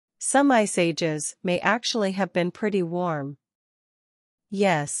Some ice ages may actually have been pretty warm.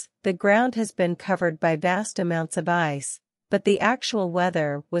 Yes, the ground has been covered by vast amounts of ice, but the actual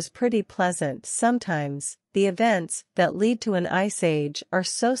weather was pretty pleasant sometimes. The events that lead to an ice age are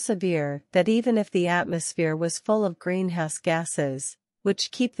so severe that even if the atmosphere was full of greenhouse gases,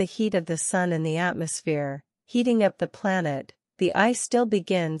 which keep the heat of the sun in the atmosphere, heating up the planet, the ice still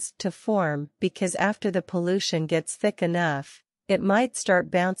begins to form because after the pollution gets thick enough, it might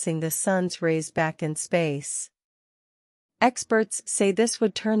start bouncing the sun's rays back in space. Experts say this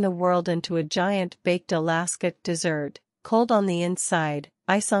would turn the world into a giant baked Alaska dessert, cold on the inside,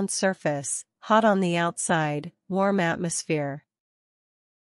 ice on surface, hot on the outside, warm atmosphere.